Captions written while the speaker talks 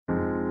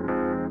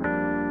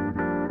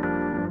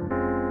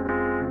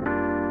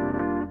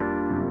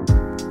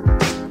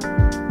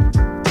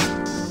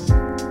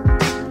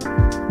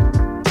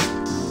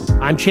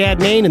I'm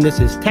Chad Main, and this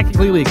is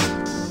Technically Legal,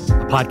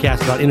 a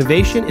podcast about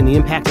innovation and the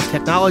impact of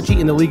technology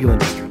in the legal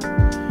industry.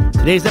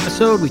 Today's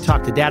episode, we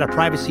talk to data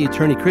privacy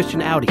attorney Christian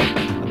Auty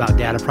about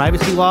data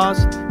privacy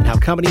laws and how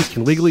companies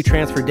can legally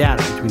transfer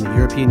data between the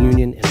European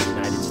Union and the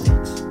United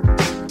States.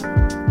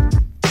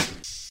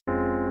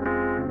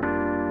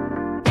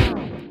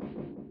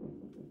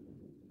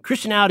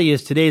 Christian Auty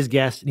is today's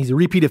guest, and he's a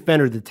repeat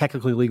offender of the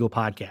Technically Legal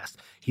podcast.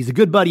 He's a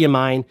good buddy of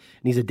mine, and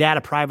he's a data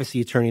privacy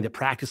attorney that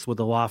practiced with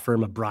the law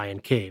firm of Bryan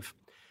Cave.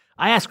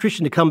 I asked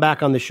Christian to come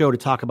back on the show to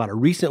talk about a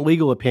recent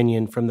legal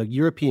opinion from the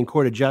European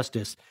Court of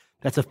Justice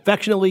that's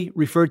affectionately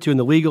referred to in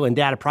the legal and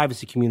data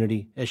privacy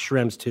community as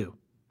Schrems 2.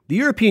 The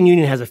European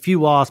Union has a few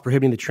laws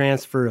prohibiting the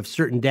transfer of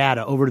certain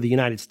data over to the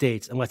United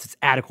States unless it's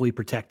adequately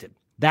protected.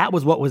 That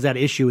was what was at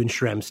issue in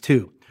Schrems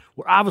 2.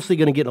 We're obviously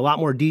going to get in a lot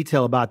more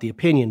detail about the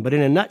opinion, but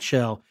in a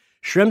nutshell,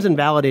 Schrems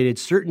invalidated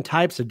certain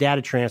types of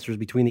data transfers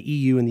between the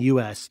EU and the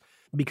U.S.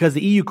 because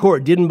the EU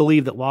court didn't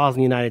believe that laws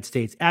in the United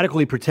States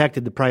adequately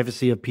protected the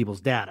privacy of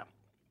people's data.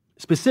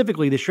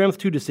 Specifically, the Schrems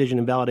 2 decision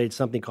invalidated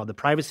something called the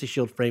Privacy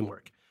Shield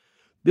Framework.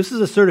 This is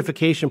a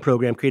certification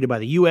program created by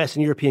the U.S.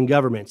 and European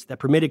governments that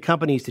permitted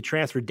companies to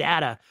transfer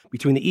data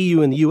between the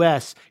EU and the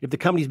U.S. if the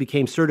companies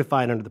became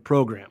certified under the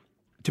program.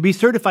 To be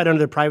certified under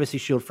the Privacy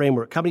Shield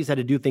Framework, companies had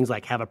to do things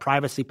like have a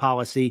privacy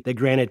policy that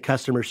granted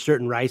customers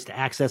certain rights to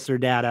access their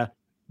data.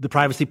 The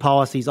privacy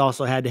policies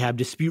also had to have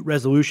dispute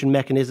resolution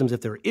mechanisms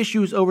if there were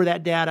issues over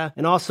that data.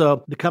 And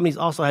also, the companies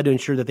also had to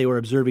ensure that they were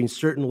observing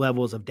certain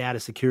levels of data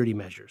security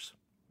measures.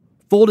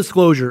 Full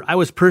disclosure, I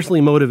was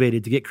personally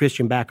motivated to get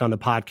Christian back on the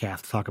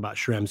podcast to talk about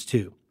Schrems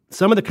 2.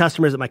 Some of the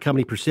customers at my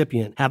company,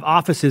 Percipient, have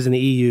offices in the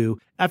EU.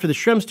 After the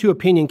Schrems 2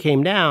 opinion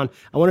came down,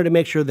 I wanted to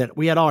make sure that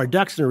we had all our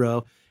ducks in a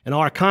row and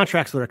all our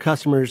contracts with our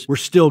customers were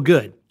still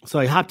good. So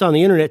I hopped on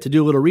the internet to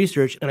do a little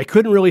research, and I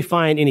couldn't really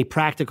find any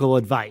practical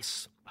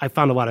advice. I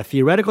found a lot of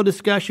theoretical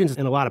discussions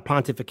and a lot of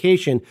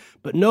pontification,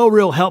 but no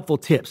real helpful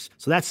tips.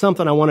 So that's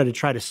something I wanted to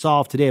try to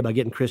solve today by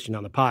getting Christian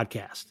on the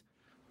podcast.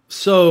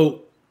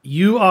 So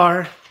you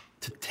are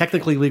to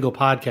Technically Legal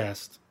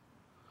podcast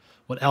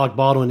what Alec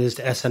Baldwin is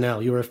to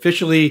SNL. You were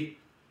officially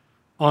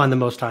on the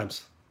most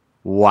times.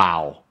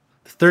 Wow.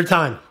 Third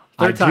time.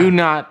 I do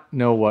not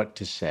know what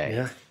to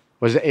say.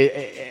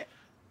 Yeah.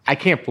 I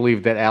can't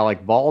believe that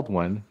Alec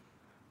Baldwin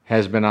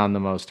has been on the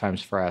most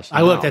times for SNL.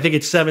 I looked. I think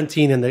it's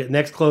 17, and the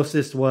next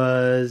closest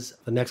was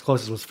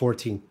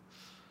 14.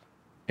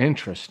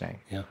 Interesting.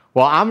 Yeah.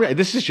 Well,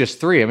 this is just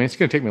 3. I mean, it's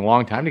going to take me a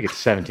long time to get to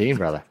 17,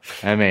 brother.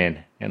 I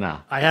mean, you know.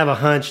 I have a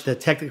hunch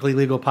that Technically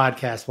Legal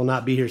podcast will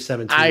not be here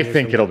 17. I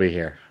think it'll be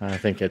here. I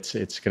think it's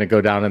going to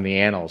go down in the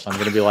annals. I'm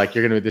going to be like,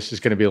 this is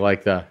going to be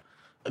like the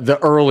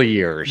early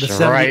years,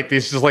 right?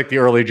 This is like the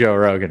early Joe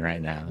Rogan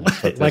right now.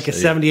 Like a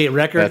 78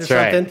 record or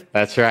something?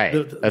 That's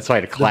right. That's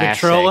right. A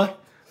classic.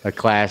 A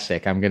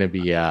classic. I'm going to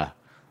be the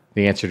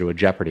answer to a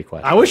Jeopardy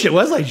question. I wish it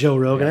was like Joe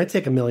Rogan. I'd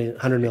take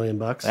 $100 million.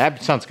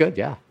 That sounds good.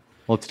 Yeah.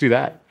 Let's do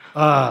that.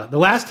 The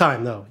last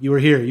time, though, you were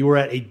here, you were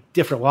at a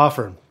different law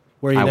firm.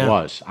 Where are you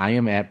now? I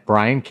am at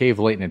Bryan Cave,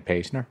 Leighton and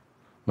Paisner.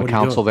 I'm a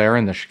counsel there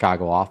in the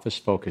Chicago office,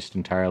 focused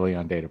entirely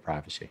on data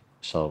privacy.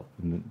 So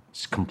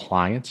it's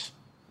compliance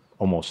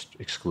almost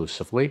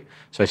exclusively.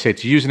 So I say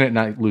it's using it,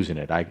 not losing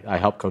it. I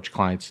help coach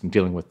clients in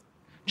dealing with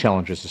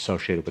challenges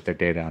associated with their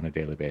data on a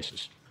daily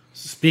basis.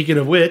 Speaking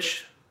of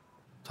which,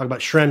 talk about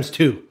Schrems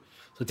 2.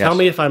 So tell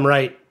me if I'm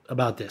right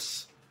about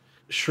this.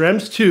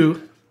 Schrems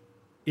 2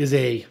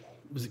 is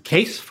was it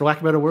case, for lack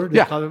of a better word?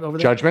 Yeah, over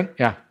there? Judgment,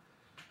 yeah.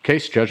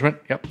 Case, judgment,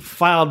 yep.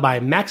 Filed by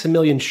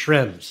Maximilian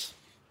Schrems,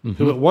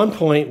 who at one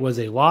point was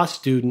a law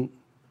student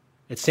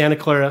at Santa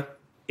Clara,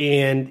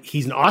 and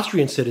he's an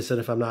Austrian citizen,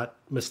 if I'm not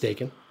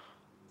mistaken.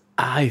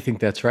 I think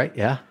that's right,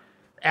 yeah.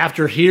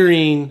 After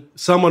hearing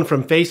someone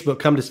from Facebook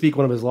come to speak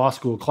one of his law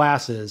school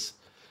classes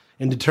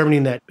and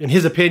determining that, in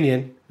his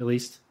opinion, at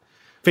least,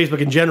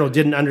 Facebook in general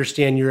didn't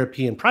understand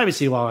European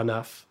privacy law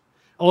enough,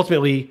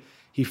 ultimately,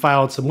 he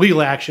filed some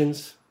legal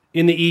actions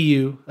in the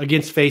EU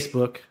against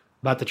Facebook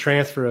about the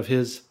transfer of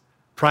his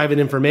private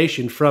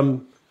information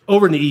from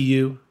over in the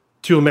EU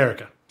to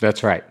America.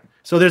 That's right.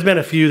 So there's been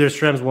a few. There's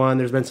Schrems 1.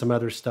 There's been some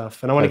other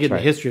stuff. And I want to get into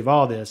the history of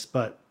all this.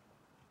 But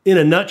in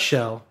a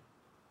nutshell,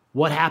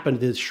 what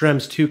happened to this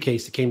Schrems 2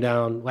 case that came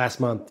down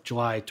last month,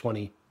 July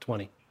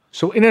 2020?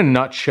 So in a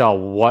nutshell,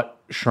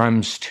 what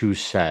Schrems 2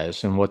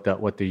 says and what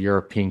the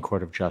European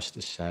Court of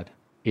Justice said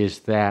is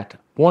that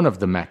one of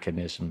the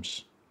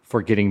mechanisms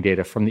for getting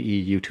data from the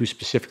EU to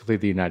specifically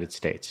the United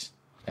States,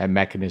 that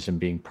mechanism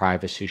being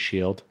Privacy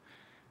Shield,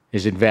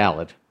 is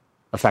invalid,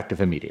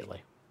 effective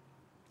immediately.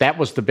 That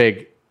was the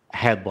big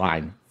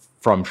headline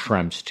from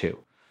Schrems 2.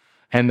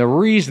 And the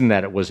reason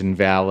that it was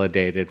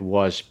invalidated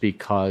was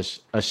because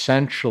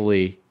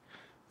essentially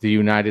the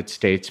United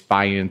States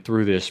buy-in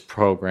through this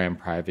program,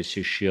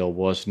 Privacy Shield,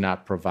 was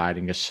not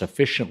providing a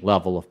sufficient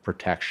level of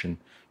protection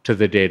to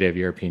the data of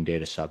European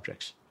data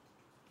subjects.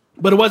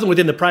 But it wasn't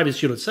within the Privacy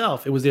Shield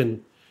itself. It was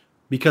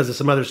because of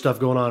some other stuff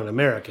going on in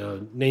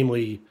America,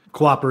 namely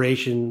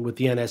cooperation with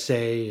the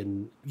NSA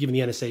and giving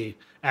the NSA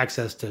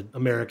access to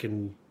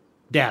American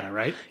data,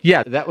 right?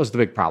 Yeah, that was the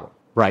big problem,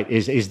 right?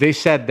 Is they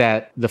said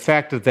that the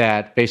fact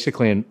that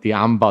basically the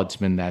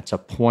ombudsman that's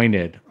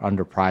appointed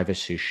under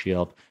Privacy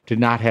Shield did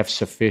not have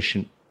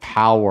sufficient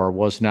power,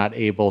 was not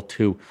able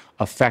to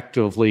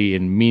effectively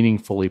and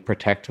meaningfully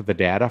protect the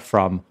data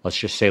from, let's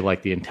just say,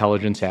 like the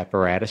intelligence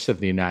apparatus of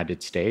the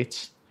United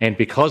States. And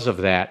because of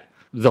that,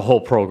 the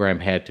whole program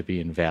had to be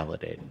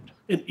invalidated.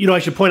 And, I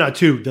should point out,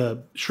 too,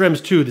 the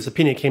Schrems 2, this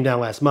opinion came down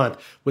last month,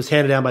 was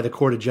handed down by the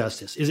Court of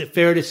Justice. Is it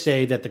fair to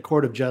say that the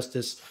Court of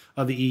Justice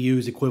of the EU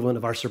is equivalent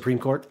of our Supreme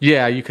Court?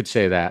 Yeah, you could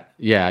say that.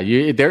 Yeah,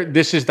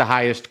 this is the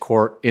highest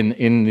court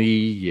in the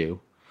EU,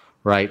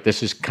 right?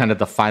 This is kind of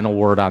the final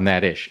word on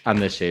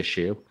this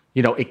issue.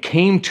 It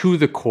came to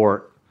the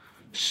court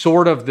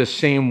sort of the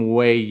same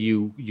way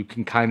you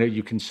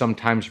can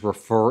sometimes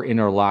refer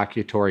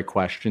interlocutory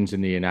questions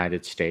in the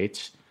United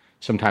States.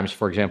 Sometimes,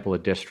 for example, a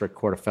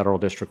federal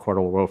district court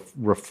will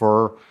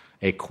refer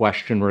a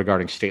question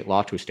regarding state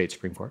law to a state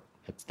Supreme Court.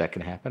 That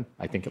can happen.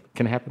 I think it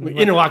can happen.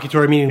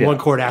 Interlocutory meaning one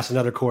court asks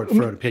another court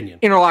for an opinion.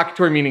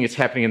 Interlocutory meaning it's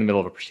happening in the middle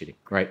of a proceeding,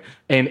 right?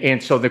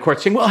 And so the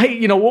court's saying, well,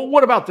 hey,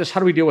 what about this? How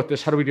do we deal with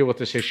this? How do we deal with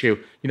this issue?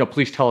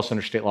 Please tell us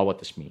under state law what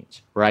this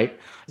means, right?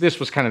 This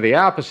was kind of the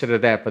opposite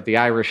of that, but the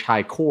Irish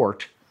High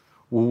Court,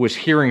 who was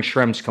hearing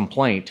Schrems'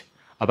 complaint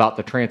about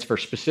the transfer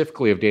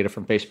specifically of data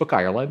from Facebook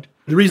Ireland.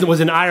 The reason it was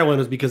in Ireland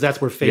was because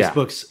that's where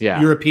Facebook's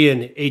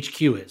European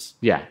HQ is.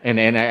 Yeah, and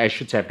I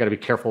should say I've got to be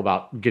careful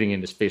about getting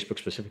into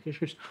Facebook-specific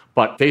issues.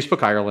 But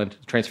Facebook Ireland,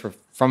 transfer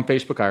from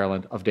Facebook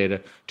Ireland of data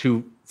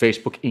to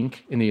Facebook Inc.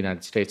 in the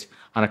United States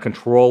on a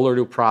controller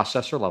to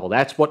processor level.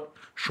 That's what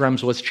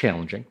Schrems was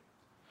challenging.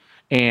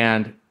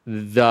 And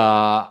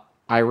the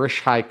Irish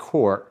High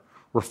Court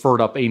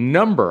referred up a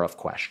number of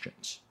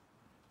questions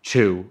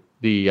to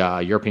the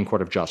European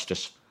Court of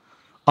Justice.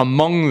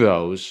 Among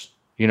those,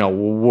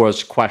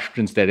 was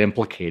questions that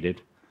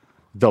implicated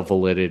the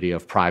validity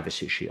of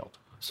Privacy Shield.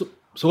 So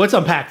let's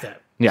unpack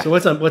that. Yeah. So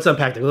let's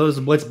unpack that.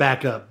 Let's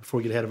back up before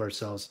we get ahead of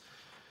ourselves.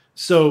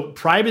 So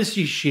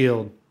Privacy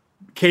Shield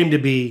came to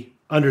be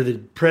under the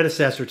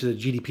predecessor to the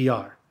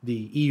GDPR, the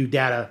EU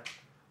Data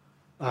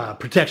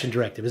Protection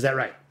Directive. Is that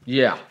right?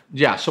 Yeah.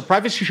 So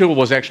Privacy Shield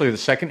was actually the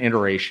second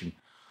iteration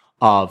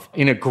of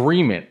an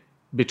agreement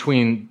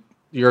between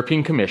the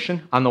European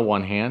Commission on the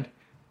one hand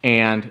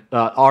and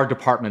our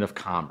Department of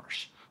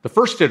Commerce. The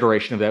first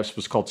iteration of this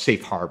was called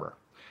Safe Harbor.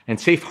 And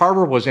Safe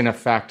Harbor was in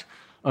effect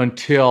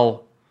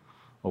until,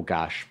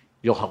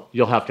 you'll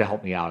have to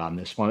help me out on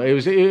this one. It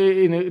was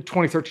in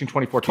 2013,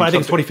 2014. I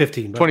think it's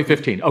 2015.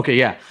 2015. Okay,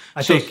 yeah.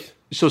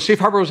 So Safe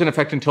Harbor was in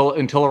effect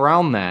until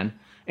around then.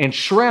 And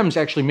Schrems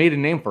actually made a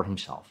name for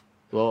himself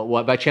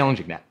by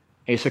challenging that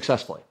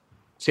successfully.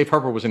 Safe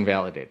Harbor was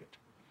invalidated,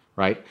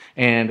 right?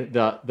 And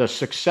the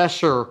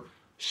successor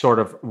sort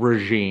of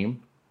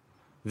regime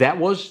that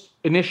was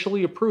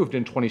initially approved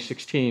in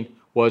 2016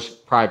 was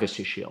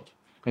Privacy Shield.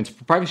 And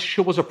Privacy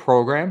Shield was a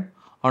program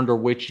under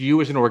which you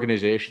as an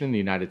organization in the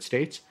United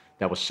States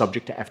that was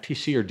subject to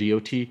FTC or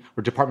DOT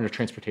or Department of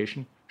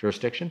Transportation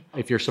jurisdiction,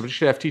 if you're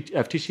subject to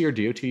FTC or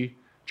DOT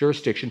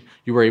jurisdiction,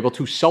 you were able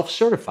to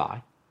self-certify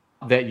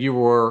that you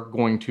were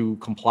going to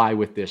comply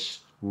with this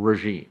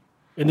regime.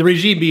 And the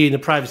regime being the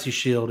Privacy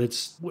Shield,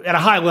 it's at a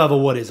high level,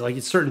 what is it? Like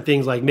it's certain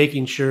things like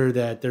making sure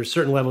that there's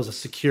certain levels of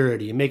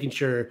security and making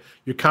sure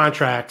your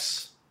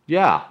contracts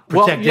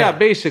protect data.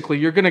 Basically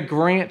you're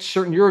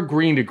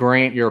agreeing to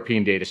grant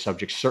European data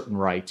subjects certain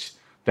rights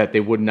that they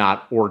would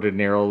not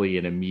ordinarily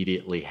and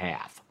immediately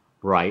have,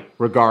 right?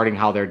 Regarding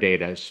how their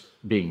data is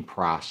being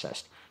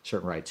processed.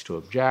 Certain rights to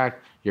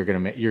object, you're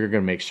going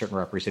to make certain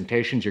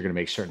representations, you're going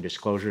to make certain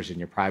disclosures in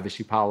your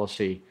privacy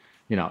policy,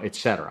 et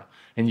cetera.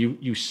 And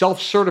you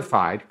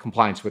self-certified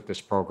compliance with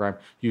this program.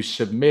 You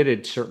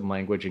submitted certain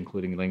language,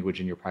 including language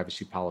in your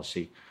privacy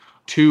policy,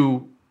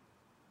 to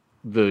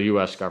the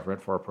U.S.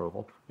 government for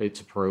approval.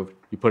 It's approved.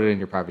 You put it in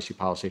your privacy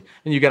policy,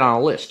 and you get on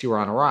a list. You were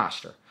on a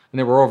roster. And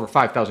there were over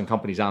 5,000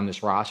 companies on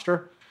this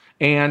roster,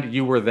 and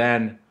you were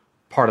then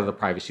part of the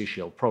Privacy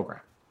Shield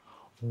program.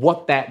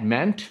 What that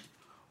meant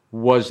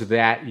was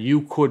that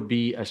you could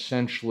be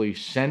essentially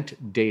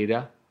sent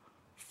data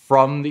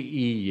from the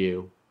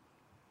EU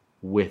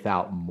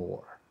without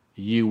more.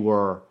 You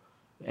were,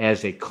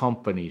 as a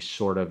company,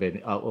 sort of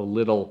a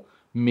little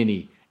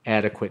mini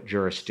adequate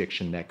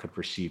jurisdiction that could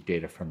receive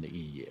data from the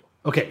EU.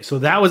 Okay, so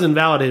that was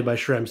invalidated by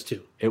Schrems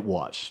too. It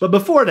was. But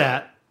before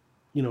that,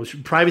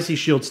 Privacy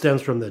Shield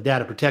stems from the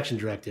Data Protection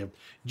Directive.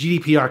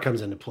 GDPR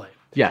comes into play.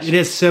 Yes. It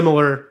has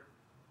similar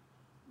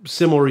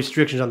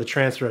restrictions on the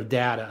transfer of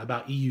data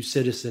about EU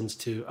citizens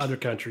to other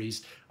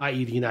countries,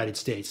 i.e. the United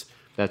States.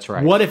 That's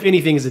right. What, if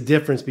anything, is the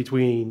difference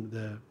between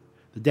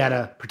the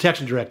Data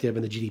Protection Directive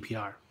and the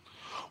GDPR?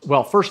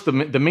 Well, first, the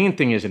main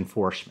thing is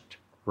enforcement,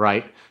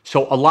 right?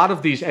 So a lot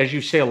of these, as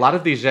you say, a lot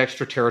of these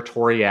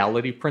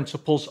extraterritoriality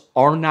principles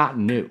are not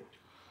new,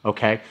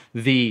 okay?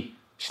 The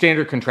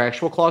standard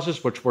contractual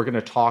clauses, which we're going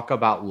to talk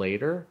about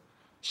later,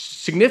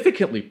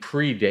 significantly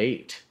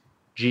predate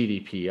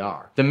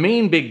GDPR. The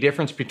main big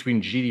difference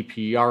between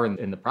GDPR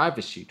and the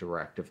Privacy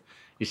Directive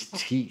is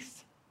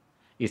teeth.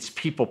 It's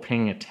people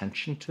paying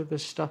attention to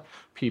this stuff,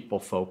 people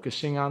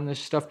focusing on this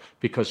stuff,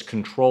 because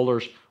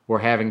controllers were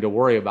having to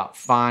worry about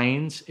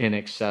fines in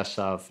excess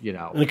of,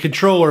 And a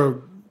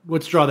controller,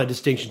 let's draw that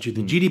distinction to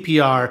the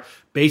GDPR.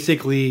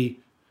 Basically,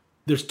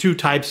 there's two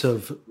types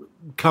of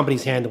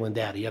companies handling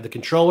data. You have the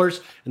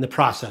controllers and the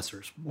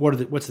processors.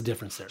 What's the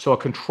difference there? So a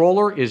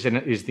controller is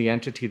the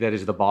entity that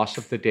is the boss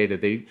of the data.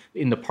 They,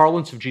 in the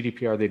parlance of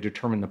GDPR, they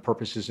determine the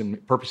purpose and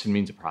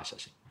means of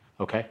processing.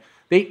 Okay,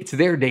 it's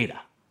their data.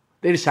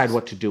 They decide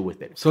what to do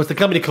with it. So it's the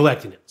company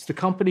collecting it. It's the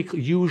company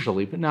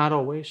usually, but not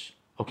always.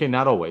 Okay,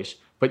 not always,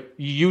 but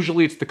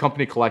usually it's the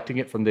company collecting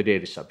it from the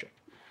data subject,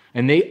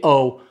 and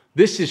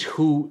this is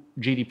who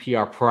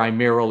GDPR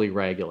primarily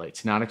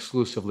regulates, not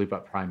exclusively,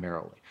 but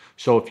primarily.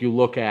 So if you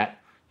look at,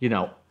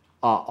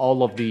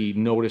 all of the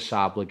notice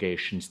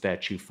obligations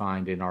that you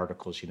find in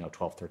Articles,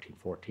 12, 13,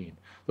 14,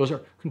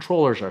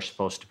 controllers are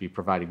supposed to be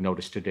providing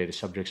notice to data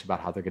subjects about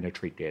how they're going to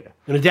treat data.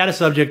 And a data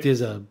subject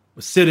is a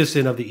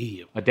citizen of the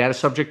EU. A data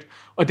subject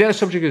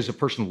is a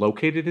person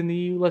located in the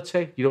EU, let's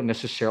say. You don't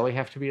necessarily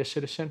have to be a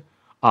citizen.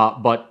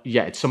 But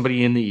yeah, it's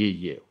somebody in the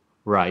EU,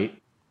 right?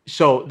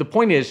 So the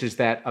point is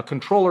that a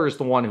controller is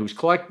the one who's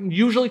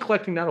usually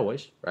collecting, not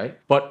always, right?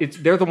 But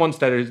they're the ones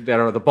that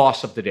are the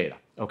boss of the data,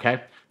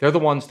 okay? They're the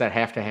ones that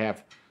have to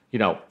have,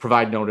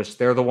 provide notice.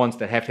 They're the ones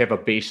that have to have a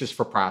basis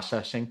for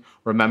processing.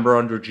 Remember,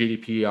 under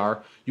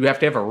GDPR, you have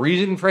to have a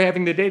reason for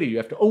having the data. You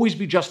have to always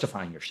be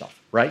justifying yourself,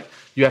 right?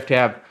 You have to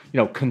have,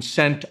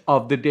 consent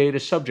of the data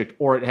subject,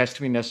 or it has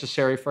to be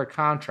necessary for a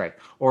contract,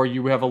 or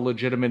you have a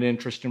legitimate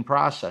interest in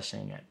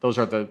processing it. Those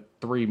are the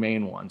three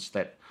main ones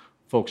that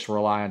folks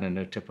rely on in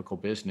a typical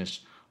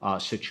business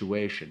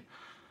situation.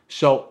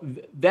 So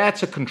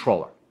that's a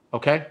controller,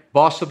 okay?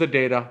 Boss of the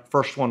data,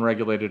 first one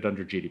regulated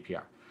under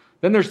GDPR.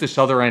 Then there's this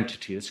other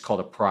entity that's called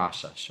a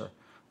processor.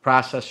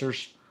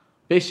 Processors,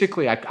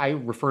 basically, I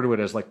refer to it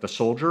as like the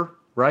soldier,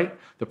 right?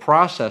 The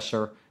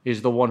processor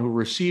is the one who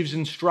receives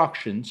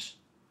instructions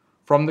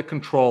from the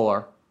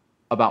controller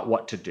about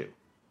what to do.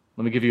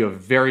 Let me give you a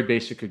very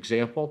basic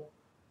example.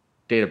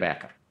 Data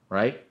backup,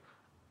 right?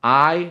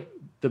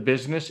 The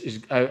business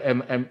is,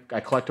 I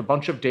collect a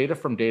bunch of data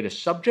from data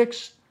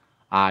subjects.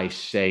 I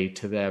say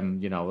to them,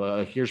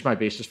 here's my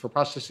basis for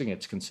processing.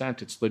 It's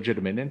consent. It's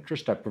legitimate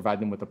interest. I provide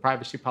them with a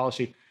privacy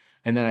policy.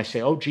 And then I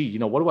say, what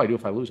do I do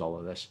if I lose all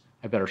of this?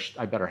 I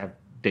better have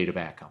data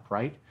backup,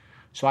 right?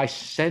 So I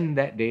send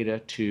that data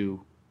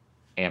to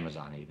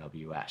Amazon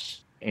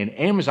AWS. And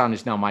Amazon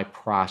is now my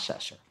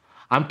processor.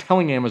 I'm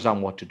telling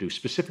Amazon what to do.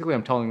 Specifically,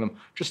 I'm telling them,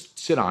 just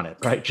sit on it,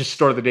 right? Just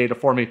store the data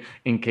for me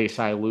in case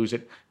I lose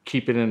it.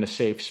 Keep it in a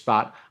safe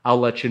spot. I'll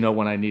let you know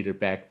when I need it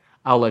back.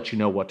 I'll let you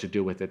know what to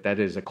do with it. That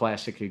is a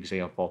classic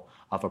example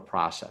of a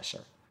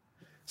processor.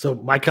 So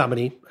my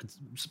company,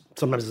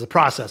 sometimes is a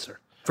processor.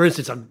 For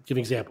instance, I'll give an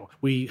example.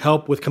 We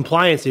help with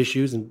compliance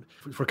issues and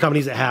for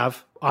companies that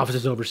have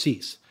offices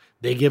overseas.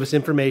 They give us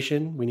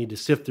information. We need to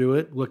sift through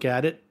it, look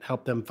at it,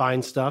 help them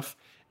find stuff.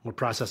 We're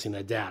processing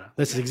that data.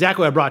 This is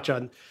exactly why I brought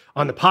you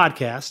on the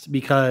podcast,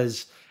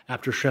 because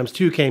after Schrems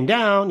 2 came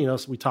down,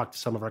 so we talked to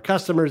some of our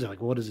customers. They're like,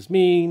 well, what does this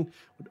mean?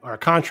 Are our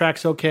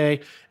contracts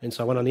okay? And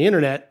so I went on the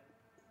internet.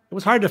 It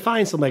was hard to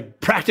find some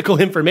practical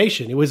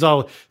information. It was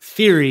all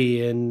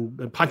theory and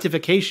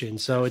pontification.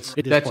 So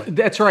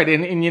that's right.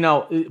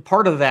 And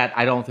part of that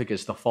I don't think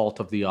is the fault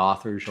of the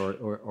authors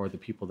or the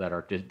people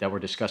that were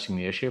discussing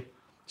the issue.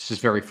 This is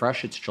very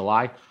fresh. It's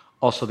July.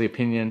 Also, the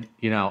opinion,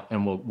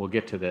 and we'll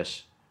get to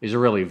this, is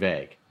really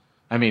vague.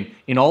 I mean,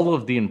 in all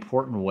of the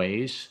important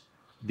ways,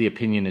 the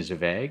opinion is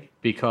vague,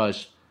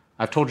 because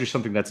I've told you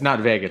something that's not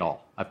vague at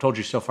all. I've told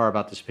you so far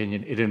about this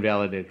opinion. It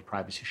invalidated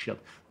Privacy Shield.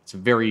 It's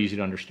very easy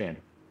to understand.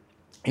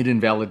 It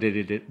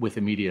invalidated it with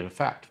immediate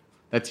effect.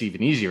 That's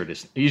even easier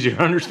to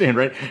understand,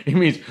 right? It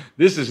means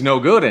this is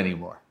no good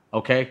anymore,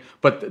 okay?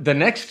 But the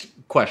next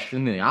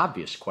question, the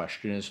obvious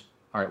question is,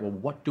 all right, well,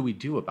 what do we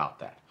do about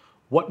that?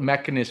 What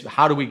mechanism,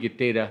 how do we get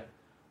data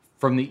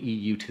from the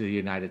EU to the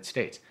United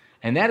States?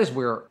 And that is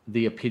where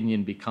the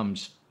opinion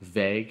becomes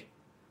vague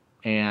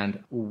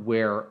and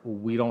where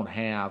we don't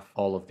have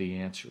all of the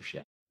answers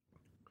yet.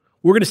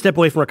 We're going to step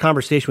away from our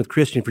conversation with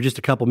Christian for just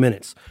a couple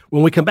minutes.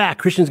 When we come back,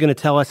 Christian's going to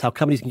tell us how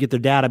companies can get their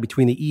data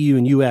between the EU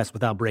and US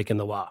without breaking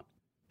the law.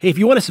 Hey, if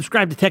you want to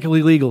subscribe to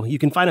Technically Legal, you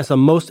can find us on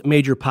most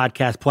major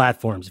podcast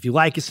platforms. If you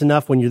like us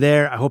enough when you're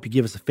there, I hope you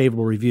give us a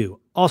favorable review.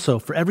 Also,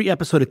 for every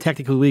episode of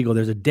Technically Legal,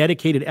 there's a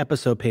dedicated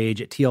episode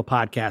page at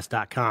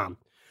tlpodcast.com.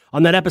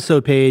 On that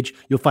episode page,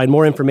 you'll find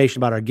more information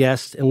about our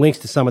guests and links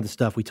to some of the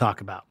stuff we talk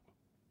about.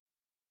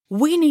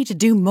 We need to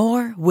do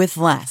more with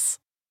less.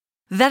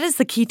 That is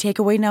the key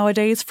takeaway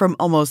nowadays from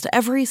almost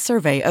every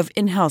survey of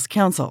in-house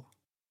counsel.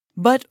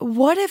 But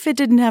what if it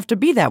didn't have to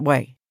be that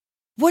way?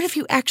 What if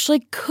you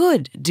actually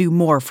could do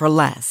more for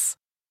less?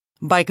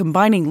 By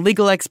combining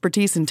legal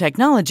expertise and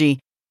technology,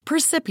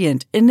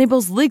 Percipient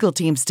enables legal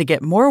teams to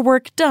get more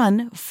work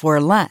done for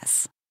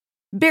less.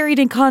 Buried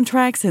in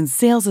contracts and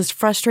sales is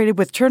frustrated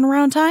with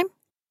turnaround time?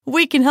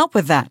 We can help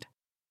with that.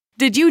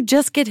 Did you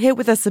just get hit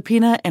with a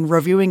subpoena and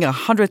reviewing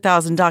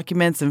 100,000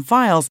 documents and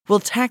files will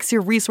tax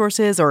your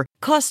resources or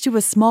cost you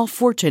a small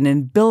fortune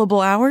in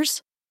billable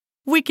hours?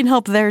 We can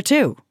help there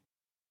too.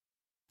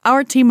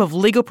 Our team of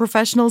legal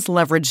professionals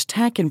leverage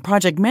tech and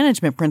project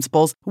management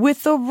principles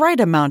with the right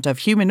amount of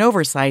human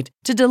oversight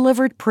to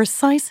deliver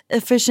precise,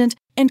 efficient,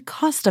 and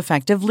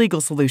cost-effective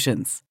legal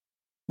solutions.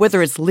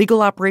 Whether it's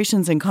legal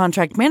operations and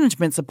contract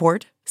management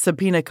support,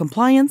 subpoena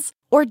compliance,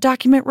 or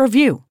document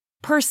review,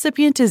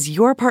 Percipient is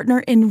your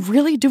partner in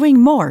really doing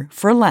more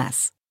for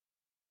less.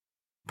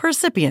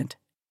 Percipient.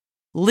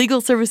 Legal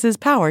services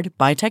powered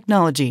by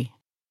technology.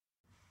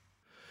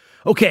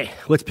 Okay,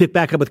 let's pick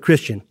back up with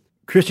Christian.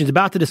 Christian's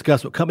about to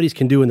discuss what companies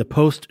can do in the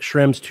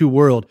post-Schrems 2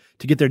 world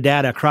to get their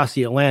data across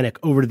the Atlantic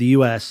over to the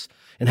U.S.,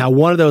 and how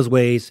one of those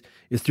ways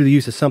is through the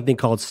use of something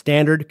called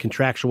standard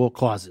contractual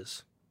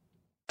clauses.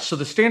 So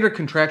the standard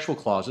contractual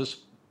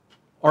clauses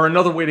are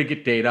another way to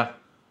get data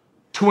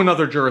to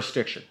another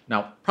jurisdiction.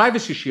 Now,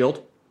 Privacy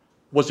Shield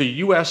was a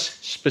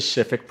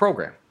U.S.-specific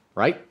program,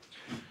 right?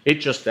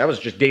 That was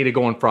just data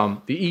going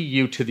from the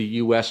EU to the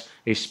U.S.,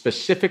 a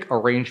specific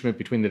arrangement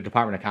between the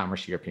Department of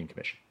Commerce and the European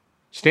Commission.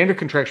 Standard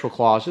contractual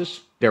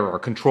clauses, there are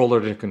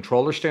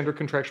controller-to-controller standard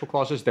contractual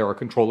clauses, there are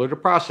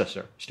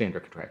controller-to-processor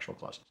standard contractual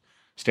clauses.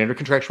 Standard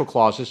contractual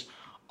clauses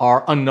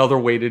are another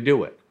way to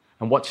do it.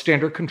 And what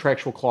standard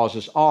contractual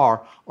clauses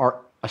are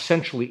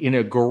essentially an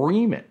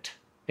agreement,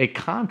 a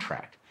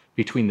contract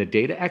between the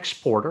data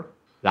exporter,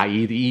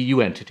 i.e. the EU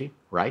entity,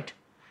 right,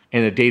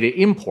 and the data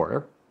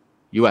importer,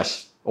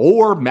 U.S.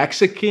 or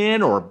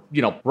Mexican or,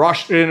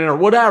 Russian or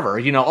whatever,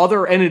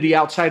 other entity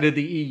outside of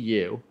the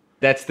EU.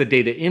 That's the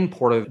data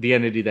importer, the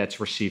entity that's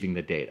receiving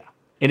the data.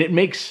 And it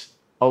makes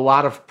a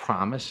lot of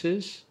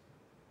promises,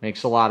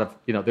 makes a lot of,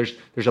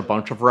 there's a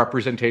bunch of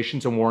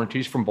representations and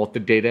warranties from both the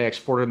data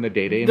exporter and the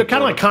data importer. They're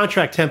kind of like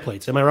contract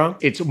templates, am I wrong?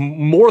 It's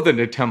more than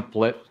a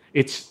template.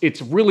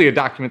 It's really a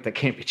document that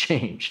can't be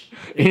changed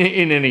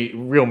in any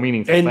real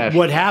meaningful fashion. And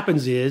what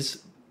happens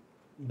is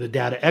the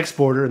data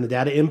exporter and the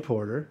data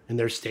importer in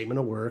their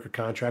statement of work or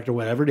contract or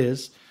whatever it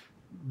is,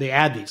 they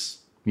add these.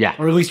 Yeah.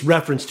 Or at least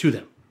reference to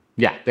them.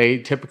 Yeah, they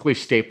typically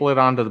staple it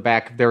onto the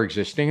back of their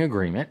existing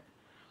agreement,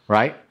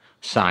 right?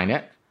 Sign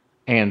it,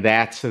 and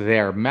that's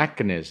their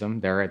mechanism,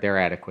 their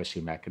adequacy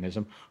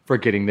mechanism for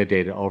getting the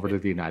data over to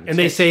the United States. And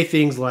they say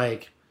things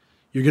like,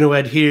 you're going to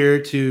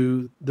adhere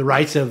to the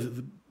rights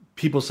of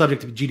people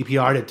subject to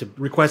GDPR to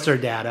request our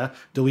data,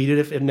 delete it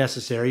if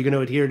necessary. You're going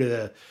to adhere to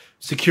the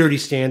security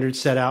standards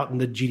set out in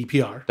the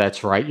GDPR.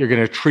 That's right. You're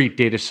going to treat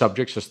data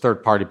subjects as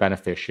third-party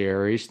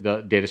beneficiaries.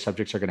 The data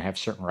subjects are going to have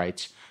certain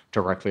rights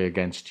directly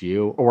against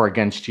you or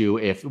against you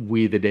if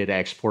we, the data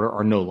exporter,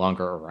 are no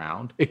longer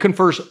around. It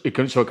confers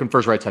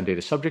rights on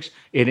data subjects,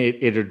 and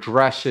it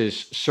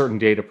addresses certain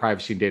data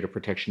privacy and data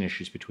protection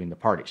issues between the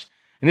parties.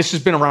 And this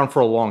has been around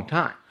for a long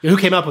time. Who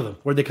came up with them?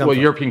 Where'd they come from? Well,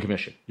 European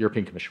Commission.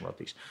 European Commission wrote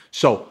these.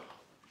 So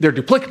they're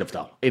duplicative,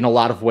 though, in a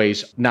lot of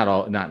ways.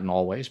 Not in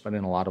all ways, but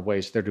in a lot of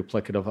ways, they're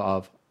duplicative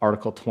of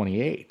Article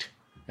 28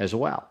 as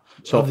well.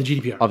 So of the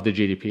GDPR. Of the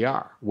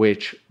GDPR,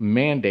 which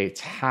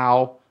mandates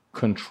how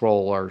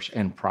controllers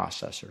and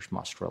processors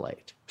must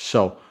relate.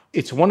 So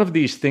it's one of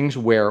these things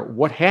where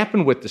what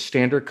happened with the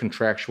standard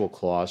contractual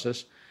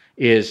clauses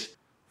is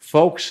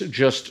folks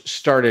just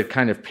started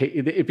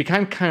it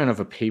became kind of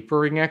a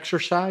papering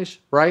exercise,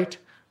 right?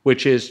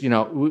 Which is,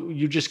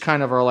 you just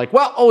kind of are like,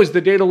 is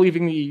the data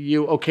leaving the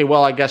EU? Okay,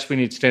 well, I guess we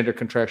need standard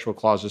contractual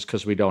clauses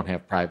because we don't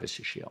have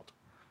Privacy Shield,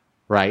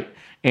 right?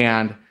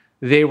 And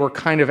they were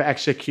kind of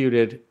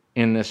executed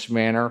in this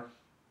manner,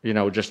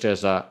 just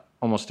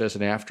almost as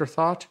an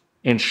afterthought.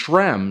 And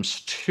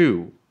Schrems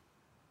 2,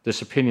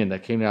 this opinion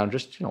that came down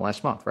just,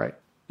 last month, right,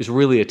 is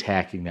really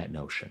attacking that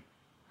notion.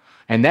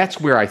 And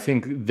that's where I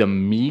think the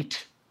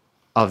meat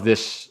of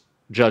this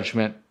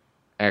judgment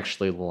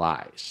actually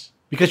lies.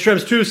 Because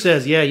Schrems 2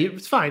 says,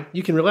 it's fine.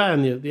 You can rely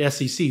on the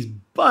SECs,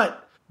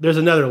 but there's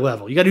another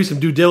level. You got to do some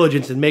due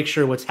diligence and make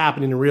sure what's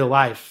happening in real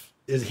life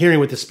is adhering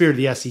with the spirit of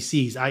the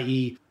SECs,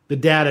 i.e. the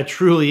data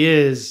truly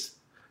is,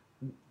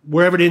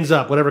 wherever it ends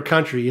up, whatever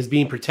country, is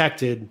being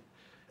protected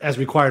as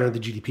required under the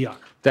GDPR.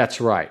 That's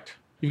right.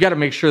 You've got to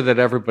make sure that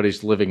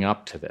everybody's living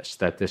up to this,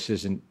 that this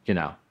isn't,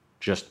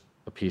 just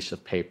a piece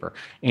of paper.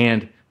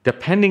 And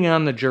depending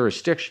on the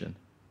jurisdiction,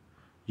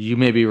 you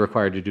may be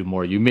required to do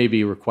more. You may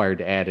be required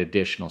to add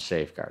additional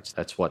safeguards.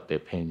 That's what the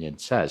opinion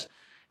says.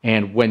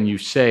 And when you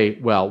say,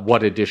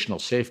 what additional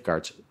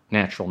safeguards?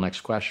 Natural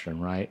next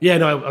question, right? Yeah,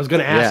 no, I was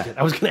going to ask it.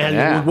 I was going to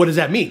ask, what does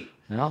that mean?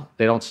 Well,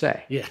 they don't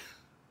say. Yeah.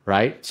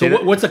 Right?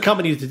 So what's a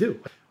company to do?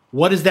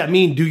 What does that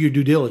mean, do your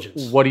due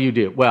diligence? What do you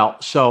do? Well,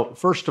 so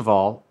first of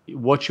all,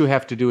 what you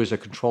have to do as a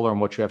controller and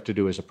what you have to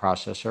do as a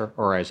processor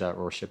or as a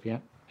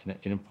recipient, an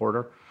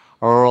importer,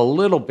 are a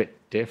little bit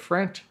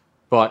different,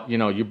 but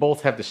you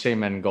both have the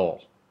same end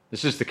goal.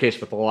 This is the case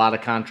with a lot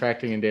of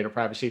contracting and data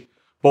privacy.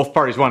 Both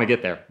parties want to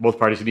get there. Both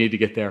parties need to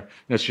get there. And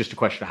it's just a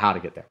question of how to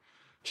get there.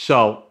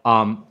 So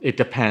it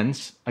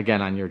depends,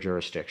 again, on your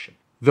jurisdiction.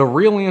 The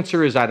real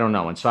answer is I don't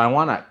know. And so I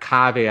want to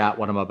caveat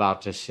what I'm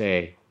about to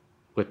say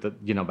with the,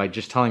 by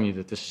just telling you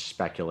that this is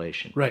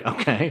speculation. Right.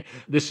 Okay.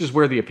 This is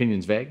where the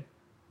opinion's vague.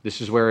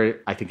 This is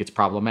where I think it's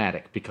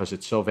problematic because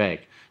it's so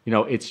vague.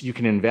 You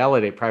can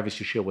invalidate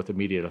Privacy Shield with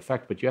immediate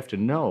effect, but you have to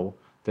know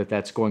that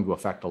that's going to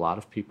affect a lot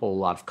of people, a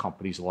lot of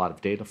companies, a lot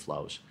of data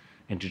flows.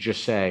 And to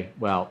just say,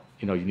 well,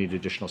 you need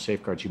additional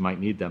safeguards, you might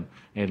need them,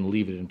 and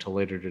leave it until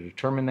later to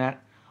determine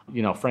that,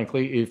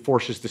 frankly, it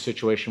forces the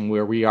situation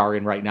where we are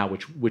in right now,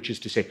 which is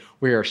to say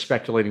we are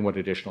speculating what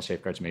additional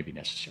safeguards may be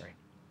necessary.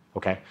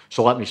 Okay,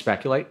 so let me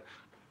speculate.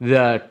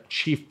 The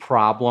chief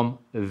problem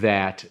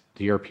that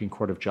the European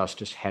Court of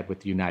Justice had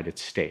with the United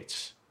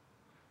States,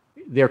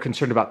 they're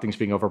concerned about things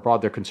being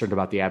overbroad, they're concerned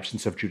about the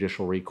absence of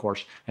judicial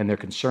recourse, and they're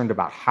concerned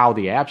about how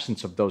the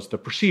absence of those, the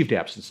perceived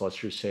absence, let's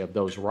just say, of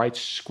those rights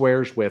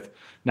squares with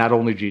not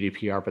only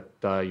GDPR, but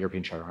the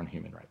European Charter on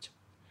Human Rights.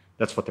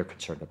 That's what they're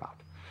concerned about.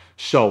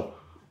 So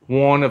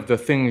one of the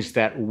things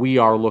that we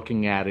are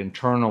looking at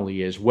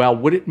internally is, well,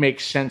 would it make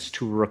sense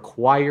to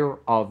require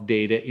of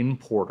data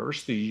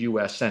importers, the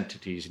U.S.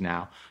 entities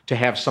now, to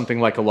have something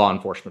like a law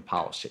enforcement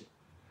policy?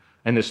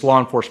 And this law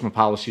enforcement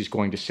policy is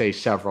going to say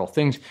several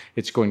things.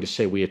 It's going to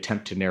say we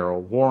attempt to narrow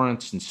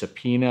warrants and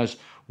subpoenas.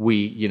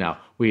 We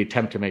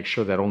attempt to make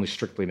sure that only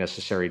strictly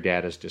necessary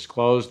data is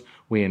disclosed.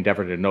 We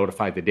endeavor to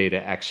notify the data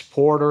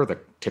exporter,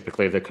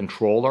 typically the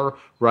controller,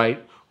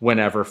 right,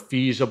 whenever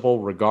feasible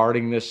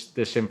regarding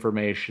this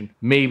information.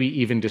 Maybe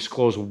even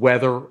disclose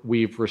whether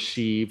we've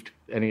received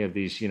any of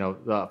these, the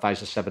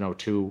FISA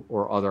 702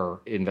 or other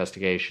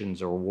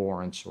investigations or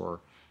warrants or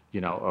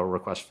a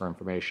request for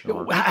information.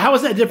 How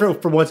is that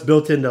different from what's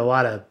built into a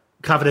lot of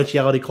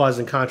confidentiality clauses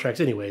in contracts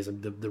anyways?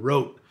 The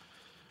rote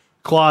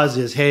clause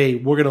is, hey,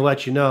 we're going to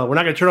let you know. We're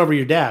not going to turn over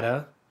your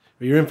data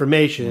or your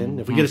information. Mm-hmm.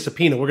 If we get a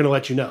subpoena, we're going to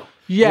let you know.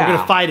 Yeah. We're going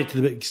to fight it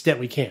to the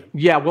extent we can.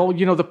 Yeah, well,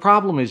 the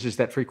problem is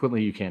that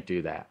frequently you can't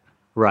do that,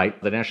 right?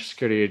 The National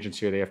Security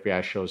Agency or the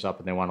FBI shows up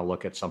and they want to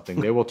look at something.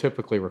 They will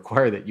typically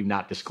require that you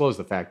not disclose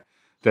the fact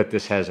that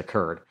this has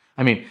occurred.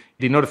 I mean,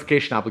 the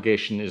notification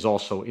obligation is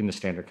also in the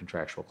standard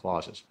contractual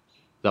clauses.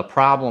 The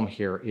problem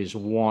here is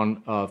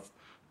one of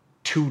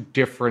two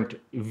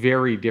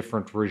very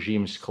different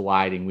regimes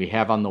colliding. We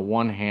have on the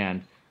one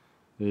hand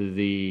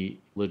the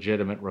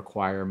legitimate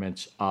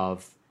requirements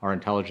of our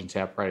intelligence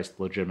apparatus,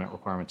 the legitimate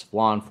requirements of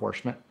law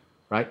enforcement,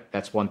 right?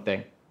 That's one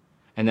thing.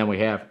 And then we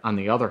have, on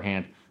the other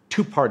hand,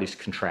 two parties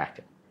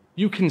contracting.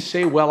 You can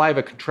say, well, I have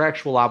a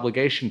contractual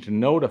obligation to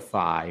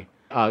notify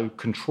a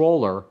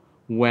controller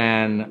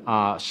when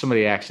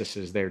somebody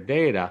accesses their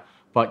data,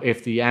 but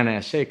if the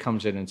NSA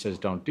comes in and says,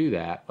 don't do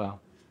that,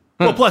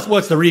 well, plus,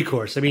 what's the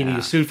recourse? I mean,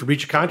 you sued for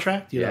breach of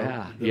contract? The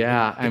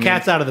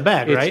cat's out of the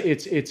bag, right?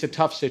 It's a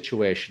tough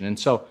situation. And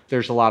so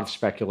there's a lot of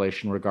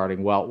speculation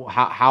regarding, well,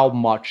 how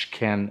much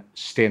can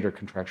standard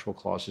contractual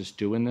clauses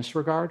do in this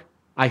regard?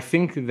 I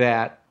think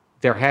that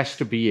there has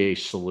to be a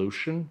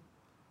solution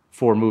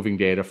for moving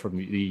data from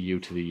the EU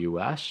to the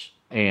US.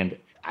 And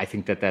I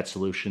think that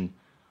solution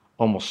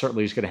almost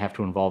certainly is going to have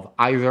to involve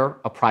either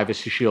a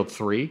Privacy Shield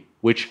 3,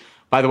 which,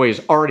 by the way,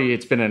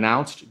 it's been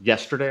announced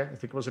yesterday, I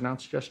think it was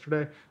announced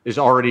yesterday, is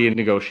already in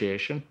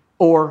negotiation,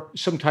 or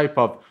some type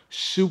of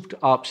souped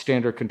up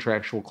standard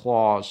contractual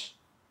clause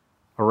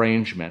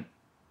arrangement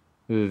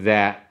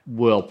that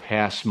will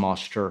pass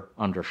muster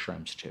under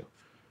Schrems 2.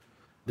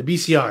 The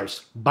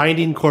BCRs,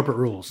 binding corporate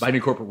rules.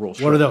 Binding corporate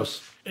rules. What are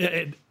those?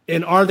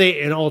 And are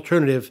they an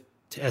alternative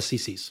to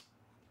SCCs?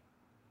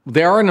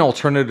 They are an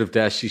alternative to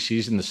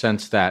SCCs in the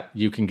sense that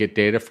you can get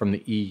data from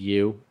the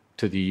EU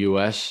to the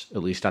U.S.,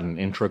 at least on an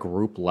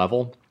intra-group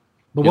level.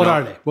 But what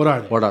are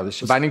they?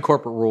 So binding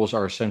corporate rules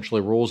are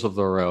essentially rules of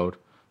the road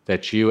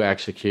that you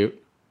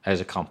execute as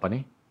a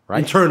company, right?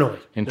 Internal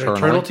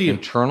to you.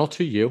 Internal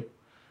to you.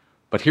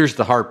 But here's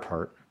the hard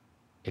part.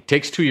 It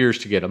takes 2 years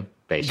to get them,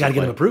 basically. You got to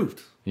get them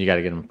approved. You got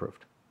to get them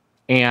approved.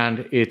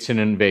 And it's an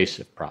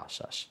invasive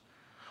process.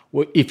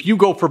 If you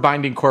go for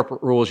binding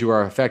corporate rules, you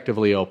are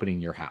effectively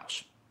opening your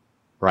house,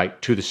 right,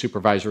 to the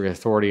supervisory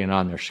authority and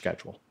on their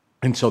schedule.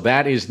 And so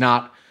that is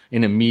not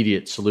an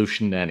immediate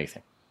solution to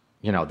anything.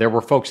 There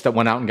were folks that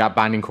went out and got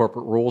binding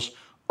corporate rules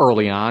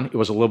early on. It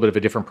was a little bit of a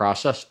different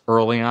process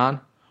early on,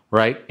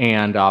 right?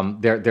 And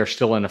they're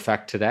still in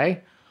effect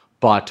today.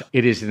 But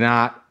it is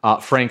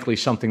not, frankly,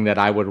 something that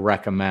I would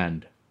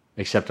recommend,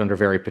 except under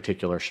very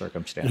particular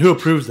circumstances. And who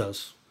approves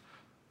those?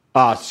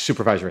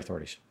 Supervisory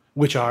authorities.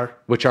 Which are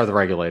the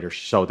regulators.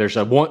 So there's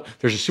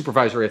a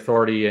supervisory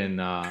authority in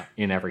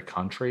every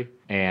country,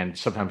 and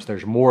sometimes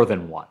there's more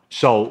than one.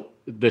 So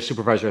the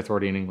supervisory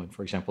authority in England,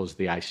 for example, is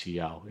the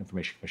ICO,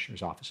 Information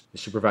Commissioner's Office. The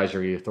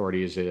supervisory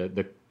authority is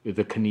the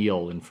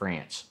CNIL in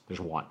France.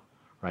 There's one,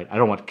 right? I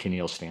don't know what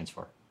CNIL stands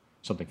for.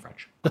 Something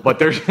French. But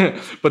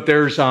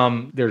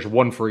there's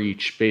one for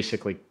each,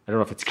 basically. I don't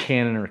know if it's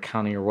canon or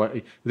county or what.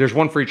 There's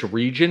one for each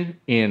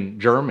region in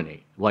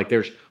Germany. Like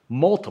there's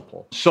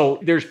multiple. So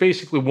there's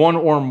basically one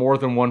or more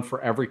than one for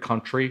every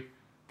country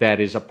that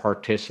is a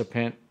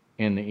participant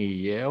in the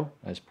EU,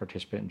 as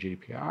participant in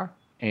GDPR.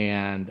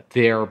 And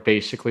they're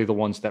basically the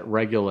ones that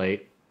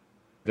regulate.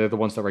 They're the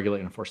ones that regulate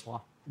and enforce the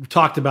law. We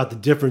talked about the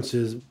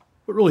differences.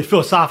 but really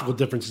philosophical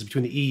differences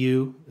between the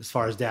EU as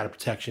far as data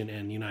protection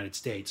and the United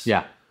States.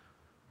 Yeah.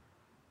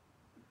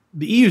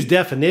 The EU's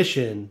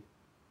definition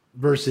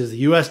versus the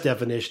U.S.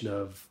 definition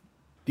of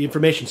the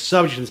information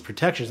subject to this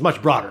protection is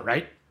much broader,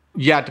 right?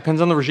 Yeah, it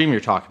depends on the regime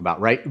you're talking about,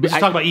 right? Let's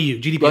talk about EU,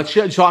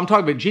 GDPR. So I'm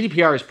talking about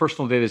GDPR is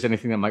personal data is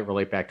anything that might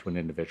relate back to an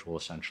individual,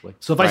 essentially.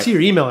 So if I see your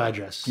email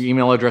address. Your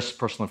email address is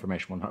personal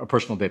information,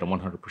 personal data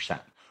 100%,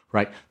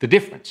 right? The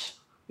difference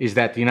is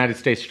that the United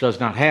States does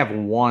not have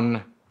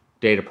one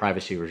data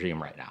privacy regime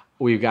right now.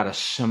 We've got a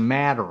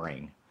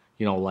smattering,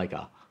 like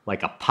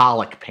a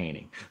Pollock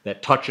painting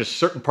that touches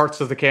certain parts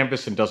of the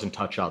canvas and doesn't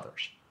touch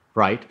others,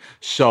 right?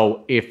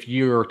 So if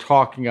you're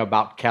talking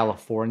about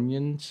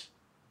California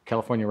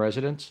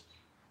residents,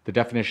 the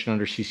definition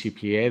under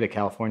CCPA, the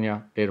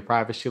California Data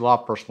Privacy Law,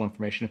 personal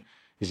information,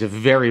 is a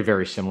very,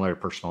 very similar to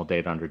personal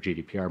data under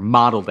GDPR,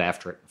 modeled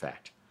after it, in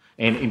fact,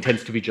 and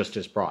intends to be just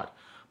as broad.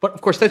 But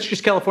of course, that's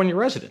just California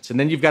residents. And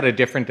then you've got a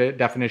different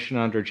definition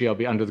under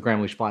GLB, under the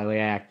Gramm-Leach-Bliley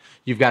Act.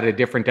 You've got a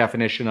different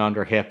definition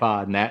under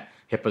HIPAA, and that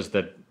HIPAA's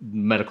the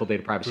medical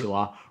data privacy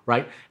law,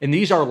 right? And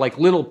these are like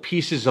little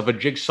pieces of a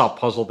jigsaw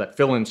puzzle that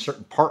fill in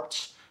certain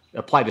parts,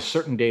 apply to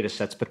certain data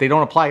sets, but they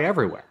don't apply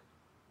everywhere.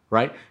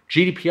 Right?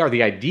 GDPR,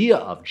 the idea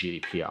of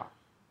GDPR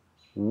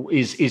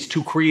is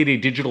to create a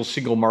digital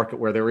single market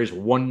where there is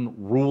one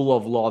rule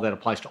of law that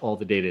applies to all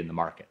the data in the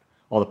market,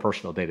 all the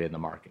personal data in the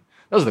market.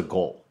 That was the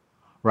goal,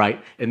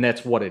 right? And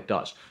that's what it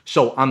does.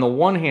 So on the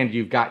one hand,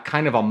 you've got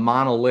kind of a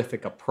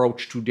monolithic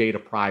approach to data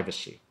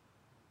privacy,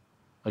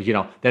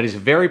 that is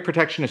very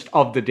protectionist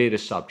of the data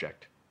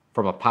subject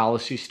from a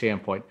policy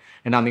standpoint.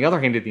 And on the other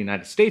hand, in the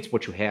United States,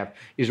 what you have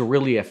is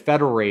really a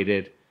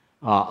federated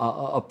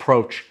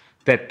approach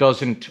that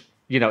doesn't,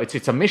 it's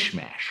a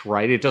mishmash,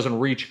 right? It doesn't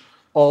reach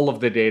all of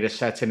the data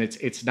sets, and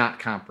it's not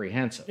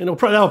comprehensive.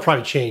 That'll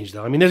probably change,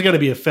 though. I mean, there's going to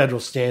be a federal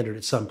standard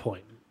at some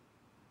point.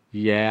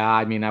 Yeah,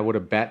 I mean, I would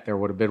have bet there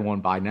would have been one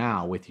by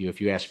now with you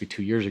if you asked me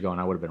 2 years ago, and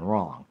I would have been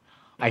wrong.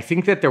 I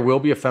think that there will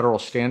be a federal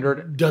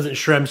standard. Doesn't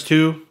Schrems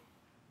 2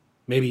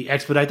 maybe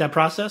expedite that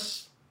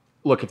process?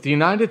 Look, if the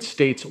United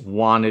States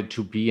wanted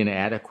to be an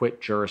adequate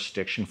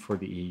jurisdiction for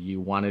the EU,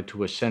 wanted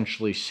to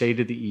essentially say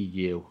to the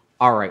EU,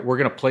 all right, we're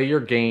going to play your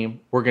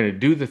game. We're going to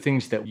do the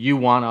things that you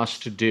want us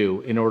to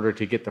do in order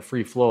to get the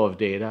free flow of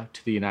data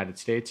to the United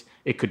States.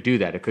 It could do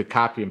that. It could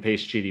copy and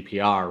paste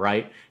GDPR,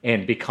 right?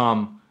 And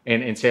become,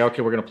 and say,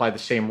 okay, we're going to apply the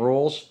same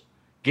rules,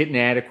 get an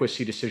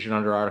adequacy decision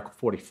under Article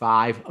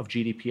 45 of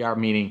GDPR,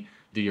 meaning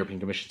the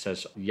European Commission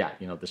says, yeah,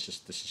 this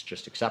is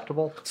just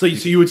acceptable. So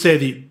you would say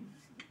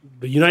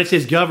the United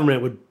States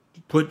government would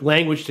put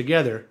language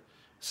together,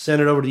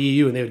 send it over to the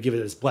EU, and they would give it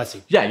its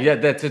blessing. Yeah,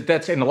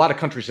 that's and a lot of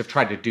countries have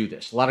tried to do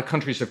this. A lot of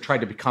countries have tried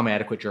to become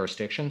adequate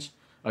jurisdictions.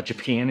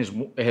 Japan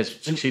has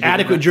succeeded.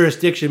 Adequate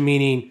jurisdiction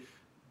meaning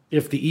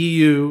if the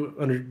EU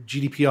under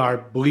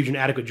GDPR believes in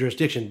adequate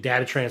jurisdiction,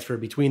 data transfer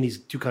between these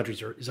two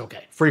countries is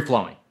okay. Free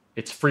flowing.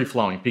 It's free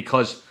flowing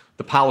because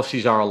the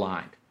policies are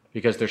aligned,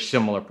 because there's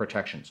similar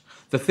protections.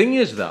 The thing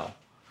is, though,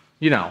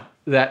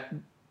 that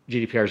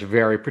GDPR is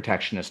very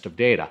protectionist of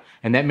data,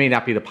 and that may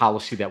not be the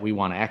policy that we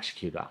want to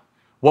execute on.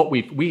 What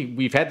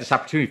we've had this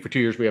opportunity for 2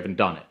 years, we haven't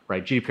done it,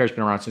 right? GDPR has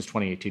been around since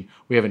 2018.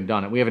 We haven't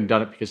done it. We haven't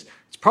done it because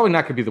it's probably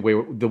not going to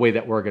be the way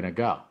that we're going to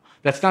go.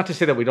 That's not to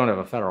say that we don't have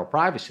a federal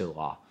privacy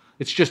law.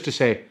 It's just to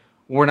say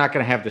we're not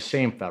going to have the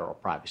same federal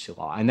privacy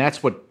law, and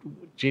that's what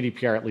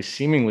GDPR at least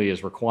seemingly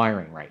is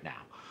requiring right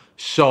now.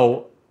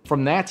 So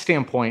from that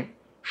standpoint,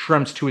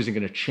 Schrems 2 isn't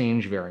going to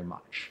change very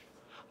much.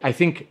 I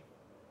think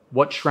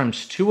what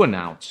Schrems 2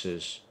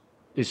 announces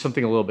is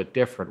something a little bit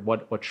different.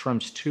 What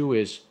Schrems 2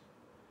 is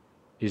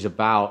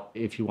about,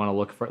 if you want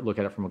to look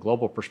at it from a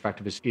global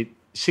perspective, is it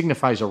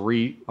signifies a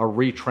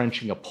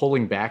retrenching, a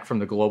pulling back from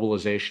the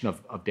globalization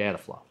of data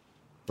flow,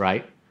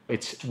 right?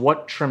 It's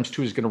what Schrems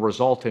 2 is going to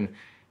result in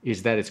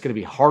is that it's going to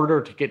be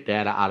harder to get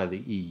data out of the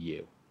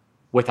EU,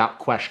 without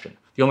question.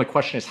 The only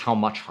question is how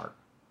much harder,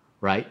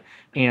 right?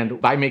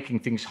 And by making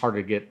things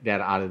harder to get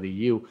data out of the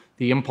EU,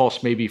 the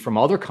impulse may be from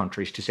other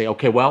countries to say,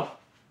 okay, well,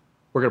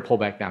 we're going to pull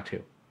back now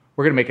too.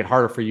 We're going to make it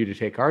harder for you to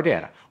take our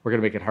data. We're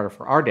going to make it harder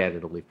for our data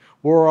to leave.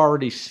 We're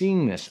already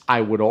seeing this,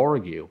 I would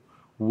argue,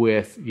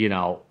 with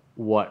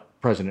what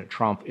President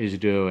Trump is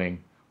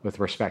doing with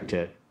respect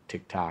to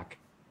TikTok,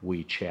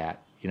 WeChat.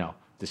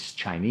 This is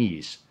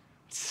Chinese.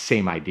 It's the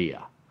same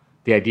idea.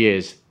 The idea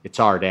is it's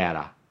our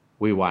data.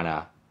 We want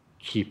to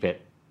keep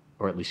it,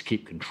 or at least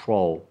keep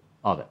control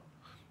of it.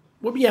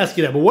 Let me ask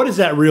you that, but what does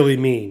that really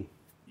mean?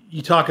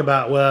 You talk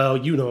about,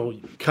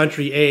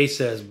 country A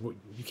says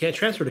you can't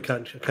transfer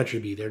to country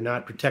B. They're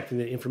not protecting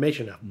the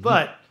information enough. Mm-hmm.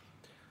 But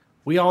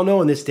we all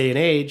know in this day and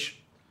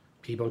age,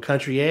 people in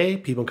country A,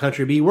 people in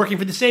country B working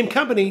for the same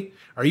company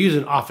are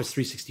using Office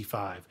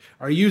 365,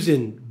 are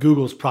using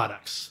Google's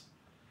products.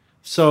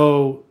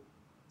 So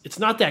it's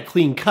not that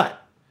clean cut.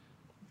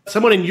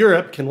 Someone in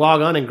Europe can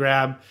log on and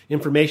grab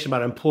information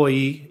about an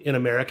employee in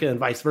America and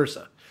vice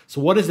versa.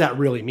 So what does that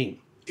really mean?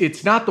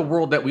 It's not the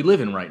world that we live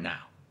in right now,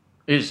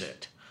 is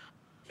it?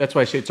 That's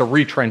why I say it's a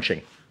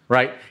retrenching,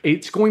 right?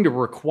 It's going to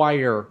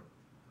require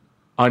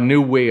a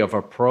new way of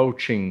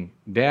approaching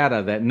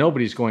data that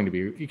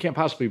you can't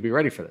possibly be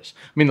ready for this.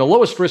 I mean, the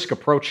lowest risk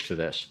approach to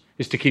this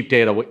is to keep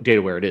data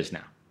where it is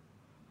now.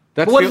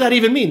 What does that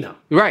even mean, though?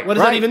 Right. What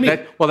does that even mean?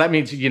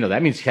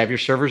 That means have your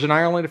servers in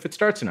Ireland if it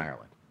starts in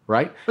Ireland,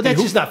 right? But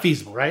that's just not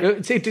feasible, right?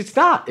 It's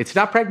not. It's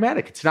not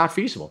pragmatic. It's not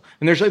feasible.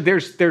 And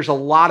there's a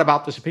lot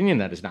about this opinion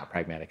that is not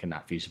pragmatic and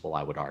not feasible,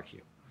 I would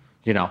argue.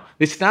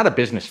 It's not a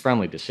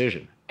business-friendly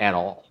decision at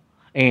all.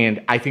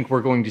 And I think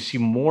we're going to see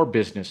more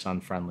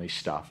business-unfriendly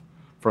stuff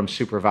from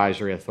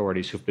supervisory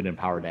authorities who've been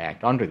empowered to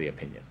act under the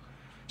opinion.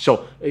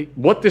 So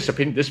what this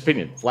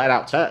opinion flat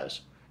out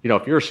says,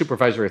 if you're a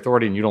supervisory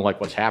authority and you don't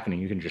like what's happening,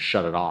 you can just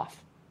shut it off.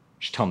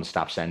 Just tell them to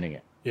stop sending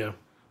it. Yeah.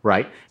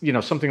 Right?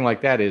 Something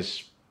like that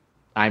is,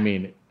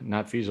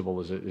 not feasible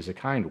is a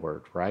kind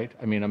word, right?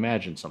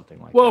 Imagine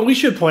something like that. Well, we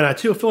should point out,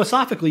 too,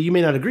 philosophically, you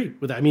may not agree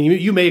with that.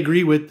 You may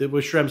agree with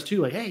Schrems,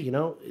 too. Like, hey,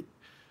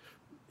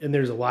 and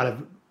there's a lot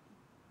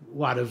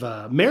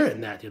of merit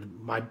in that.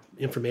 My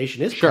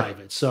information is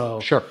private. So,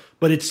 sure.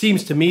 But it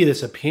seems to me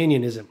this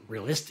opinion isn't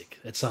realistic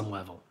at some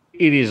level.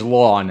 It is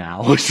law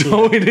now,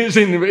 so it is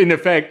in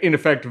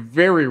effect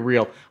very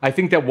real. I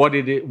think that what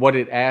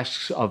it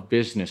asks of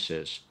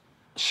businesses,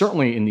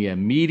 certainly in the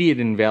immediate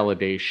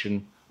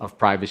invalidation of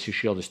Privacy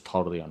Shield, is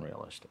totally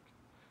unrealistic.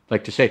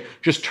 Like to say,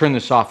 just turn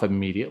this off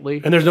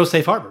immediately, and there's no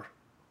safe harbor,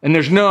 and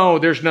there's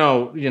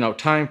no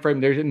time frame.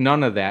 There's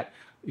none of that.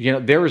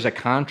 There is a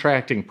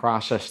contracting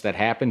process that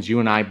happens. You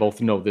and I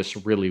both know this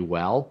really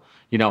well.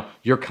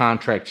 Your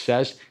contract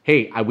says,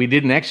 hey, we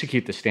didn't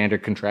execute the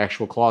standard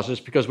contractual clauses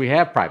because we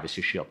have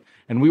Privacy Shield.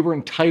 And we were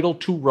entitled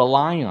to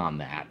rely on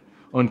that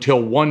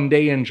until one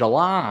day in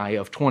July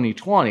of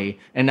 2020,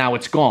 and now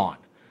it's gone.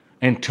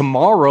 And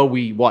tomorrow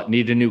we,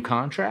 need a new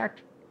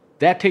contract?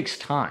 That takes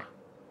time.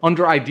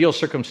 Under ideal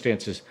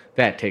circumstances,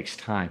 that takes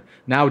time.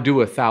 Now do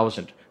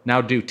 1,000.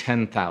 Now do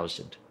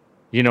 10,000.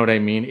 You know what I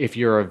mean? If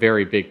you're a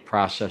very big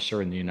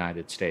processor in the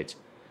United States.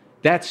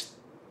 That's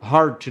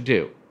hard to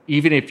do.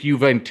 Even if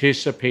you've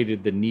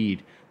anticipated the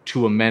need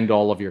to amend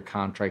all of your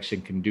contracts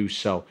and can do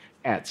so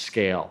at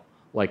scale,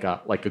 like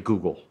a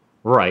Google,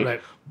 right?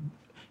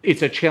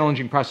 It's a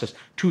challenging process,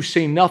 to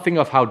say nothing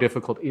of how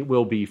difficult it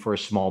will be for a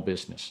small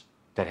business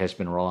that has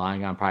been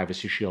relying on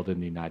Privacy Shield in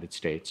the United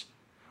States,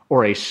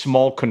 or a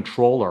small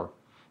controller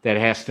that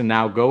has to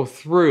now go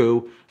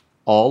through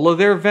all of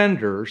their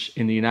vendors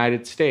in the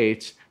United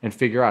States and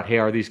figure out, hey,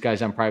 are these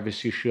guys on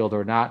Privacy Shield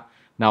or not?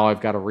 Now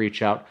I've got to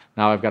reach out.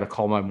 Now I've got to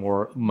call my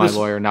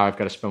lawyer. Now I've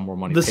got to spend more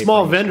money. The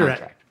small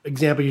vendor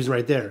example used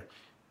right there.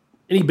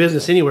 Any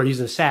business anywhere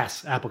using a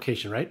SaaS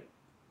application, right?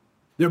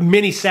 There are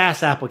many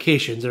SaaS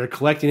applications that are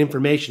collecting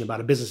information about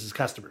a business's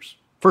customers.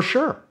 For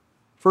sure.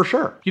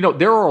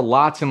 There are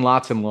lots and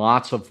lots and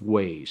lots of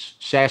ways.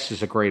 SaaS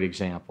is a great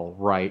example,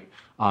 right?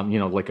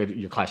 Like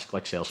your classic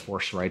like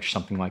Salesforce, right, or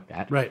something like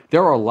that. Right.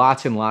 There are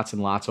lots and lots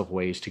and lots of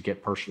ways to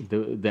get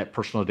that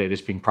personal data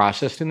is being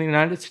processed in the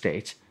United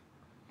States.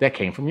 That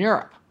came from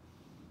Europe.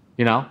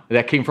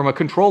 That came from a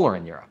controller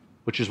in Europe,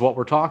 which is what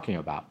we're talking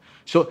about.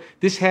 So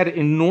this had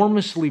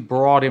enormously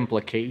broad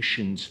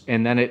implications,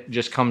 and then it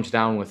just comes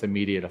down with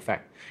immediate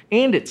effect.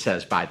 And it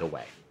says, by the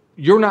way,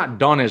 you're not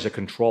done as a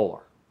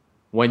controller.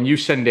 When you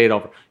send data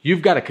over,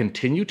 you've got to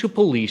continue to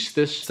police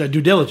this. It's that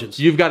due diligence.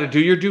 You've got to do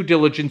your due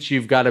diligence.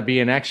 You've got to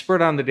be an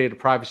expert on the data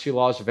privacy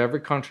laws of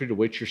every country to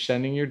which you're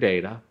sending your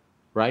data,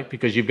 right?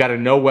 Because you've got to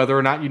know whether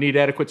or not you need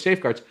adequate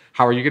safeguards.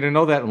 How are you going to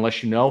know that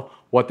unless you know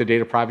what the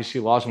data privacy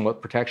laws and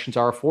what protections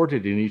are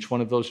afforded in each one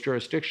of those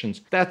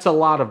jurisdictions? That's a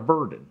lot of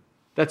burden.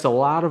 That's a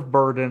lot of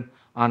burden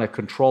on a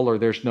controller.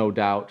 There's no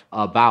doubt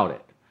about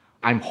it.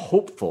 I'm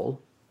hopeful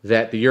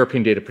that the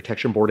European Data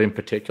Protection Board in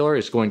particular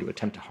is going to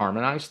attempt to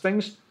harmonize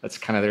things. That's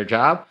kind of their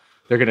job.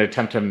 They're going to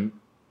attempt to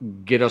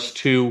get us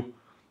to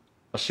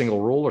a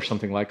single rule or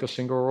something like a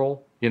single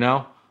rule,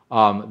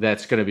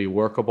 that's going to be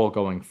workable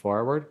going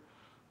forward.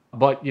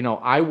 But,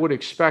 I would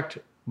expect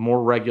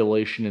more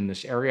regulation in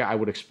this area. I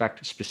would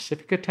expect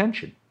specific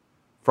attention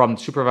from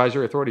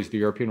supervisory authorities, the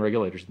European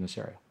regulators in this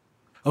area.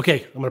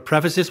 Okay, I'm going to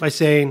preface this by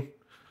saying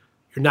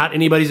you're not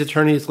anybody's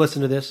attorney that's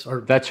listened to this.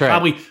 Or that's right.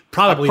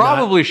 Probably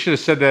not. Should have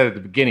said that at the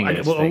beginning of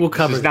this thing. We'll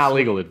cover this. Is not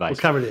legal advice.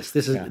 We'll cover this.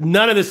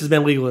 None of this has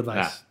been legal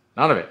advice.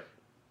 None of it.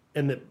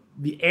 And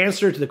the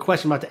answer to the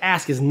question I'm about to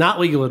ask is not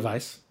legal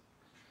advice.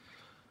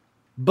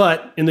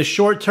 But in the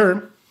short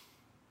term,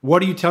 what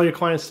do you tell your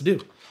clients to do?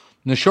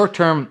 In the short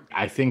term,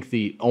 I think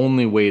the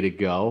only way to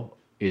go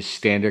is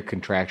standard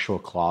contractual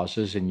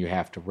clauses, and you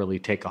have to really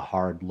take a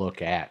hard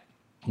look at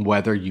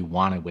whether you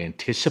want to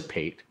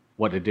anticipate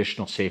what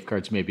additional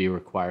safeguards may be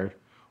required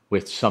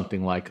with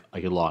something like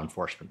a law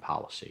enforcement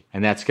policy.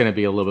 And that's going to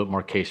be a little bit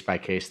more case by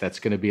case. That's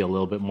going to be a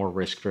little bit more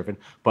risk driven.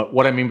 But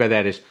what I mean by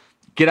that is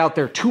get out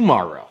there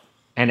tomorrow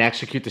and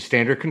execute the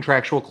standard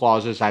contractual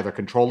clauses, either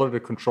controller to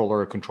controller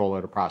or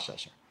controller to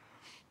processor.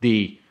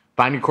 The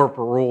binding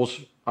corporate rules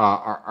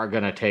are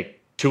going to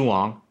take too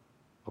long,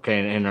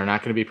 okay, and they're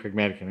not going to be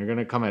pragmatic, and they're going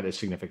to come at a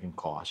significant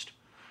cost.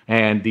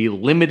 And the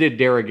limited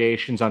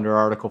derogations under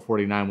Article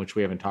 49, which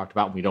we haven't talked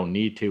about and we don't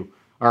need to,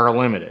 are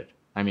limited.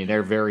 I mean,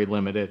 they're very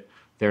limited.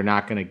 they're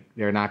not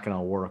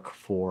gonna work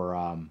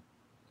for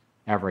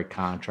every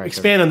contract.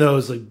 Expand on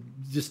those, like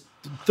just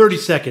 30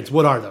 seconds.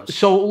 What are those?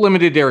 So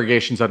limited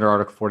derogations under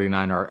Article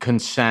 49 are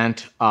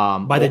consent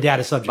by the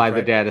data subject,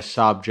 the data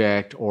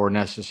subject, or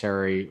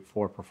necessary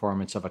for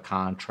performance of a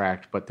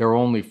contract, but they're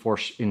only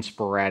in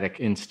sporadic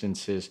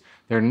instances.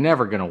 They're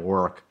never going to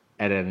work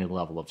at any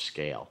level of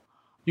scale.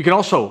 You can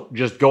also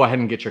just go ahead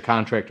and get your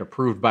contract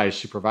approved by a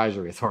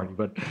supervisory authority,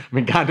 but I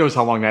mean, God knows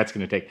how long that's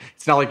going to take.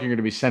 It's not like you're going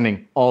to be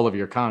sending all of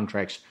your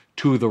contracts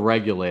to the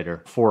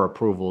regulator for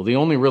approval. The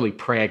only really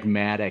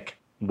pragmatic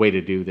way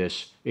to do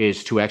this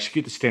is to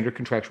execute the standard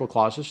contractual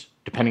clauses,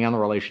 depending on the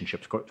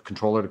relationships,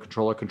 controller to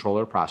controller,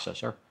 controller to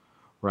processor,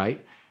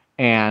 right?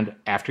 And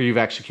after you've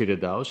executed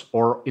those,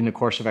 or in the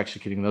course of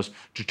executing those,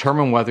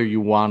 determine whether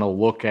you want to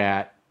look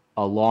at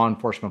a law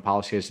enforcement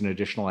policy as an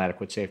additional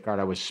adequate safeguard.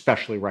 I would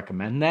especially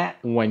recommend that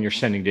when you're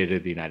sending data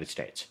to the United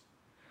States,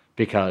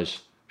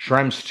 because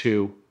Schrems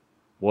 2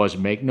 was,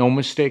 make no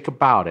mistake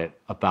about it,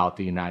 about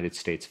the United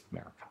States of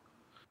America.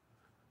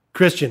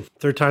 Christian,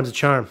 third time's a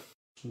charm.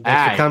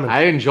 Thanks for coming.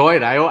 I enjoy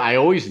it. I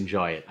always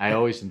enjoy it.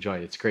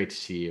 It's great to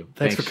see you.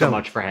 Thanks for so coming.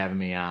 much for having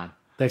me on.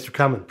 Thanks for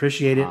coming.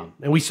 Appreciate it.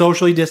 And we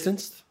socially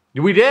distanced.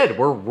 We did.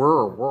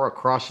 We're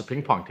across the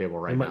ping pong table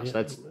right now, so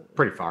that's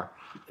pretty far.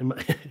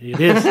 It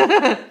is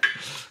a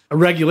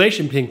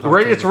regulation ping pong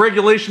table. It's a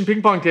regulation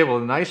ping pong table,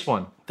 a nice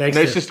one. Thanks.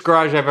 Nicest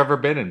garage I've ever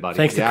been in, buddy.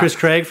 Thanks to Chris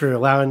Craig for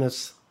allowing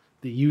us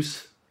the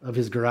use of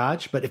his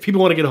garage. But if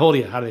people want to get a hold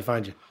of you, how do they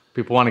find you?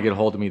 People want to get a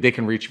hold of me, they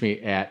can reach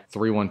me at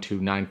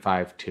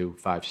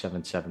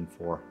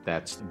 312-952-5774.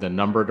 That's the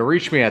number to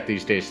reach me at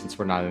these days, since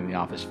we're not in the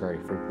office very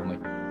frequently.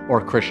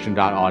 Or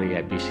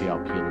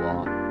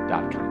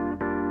christian.auty@bclplaw.com.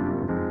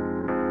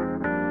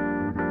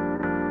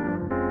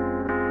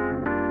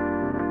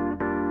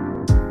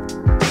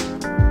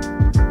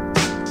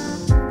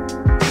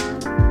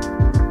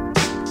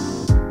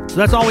 So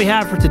that's all we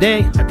have for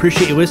today. I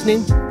appreciate you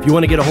listening. If you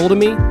want to get a hold of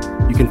me,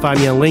 you can find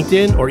me on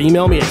LinkedIn or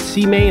email me at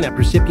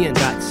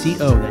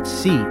cmain@percipient.co. That's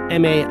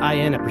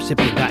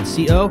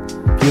CMAIN@percipient.co.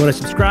 If you want to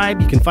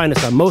subscribe, you can find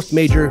us on most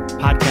major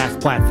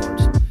podcast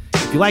platforms.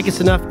 If you like us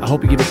enough, I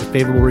hope you give us a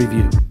favorable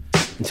review.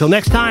 Until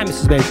next time, this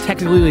has been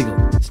Technically Legal.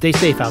 Stay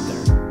safe out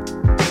there.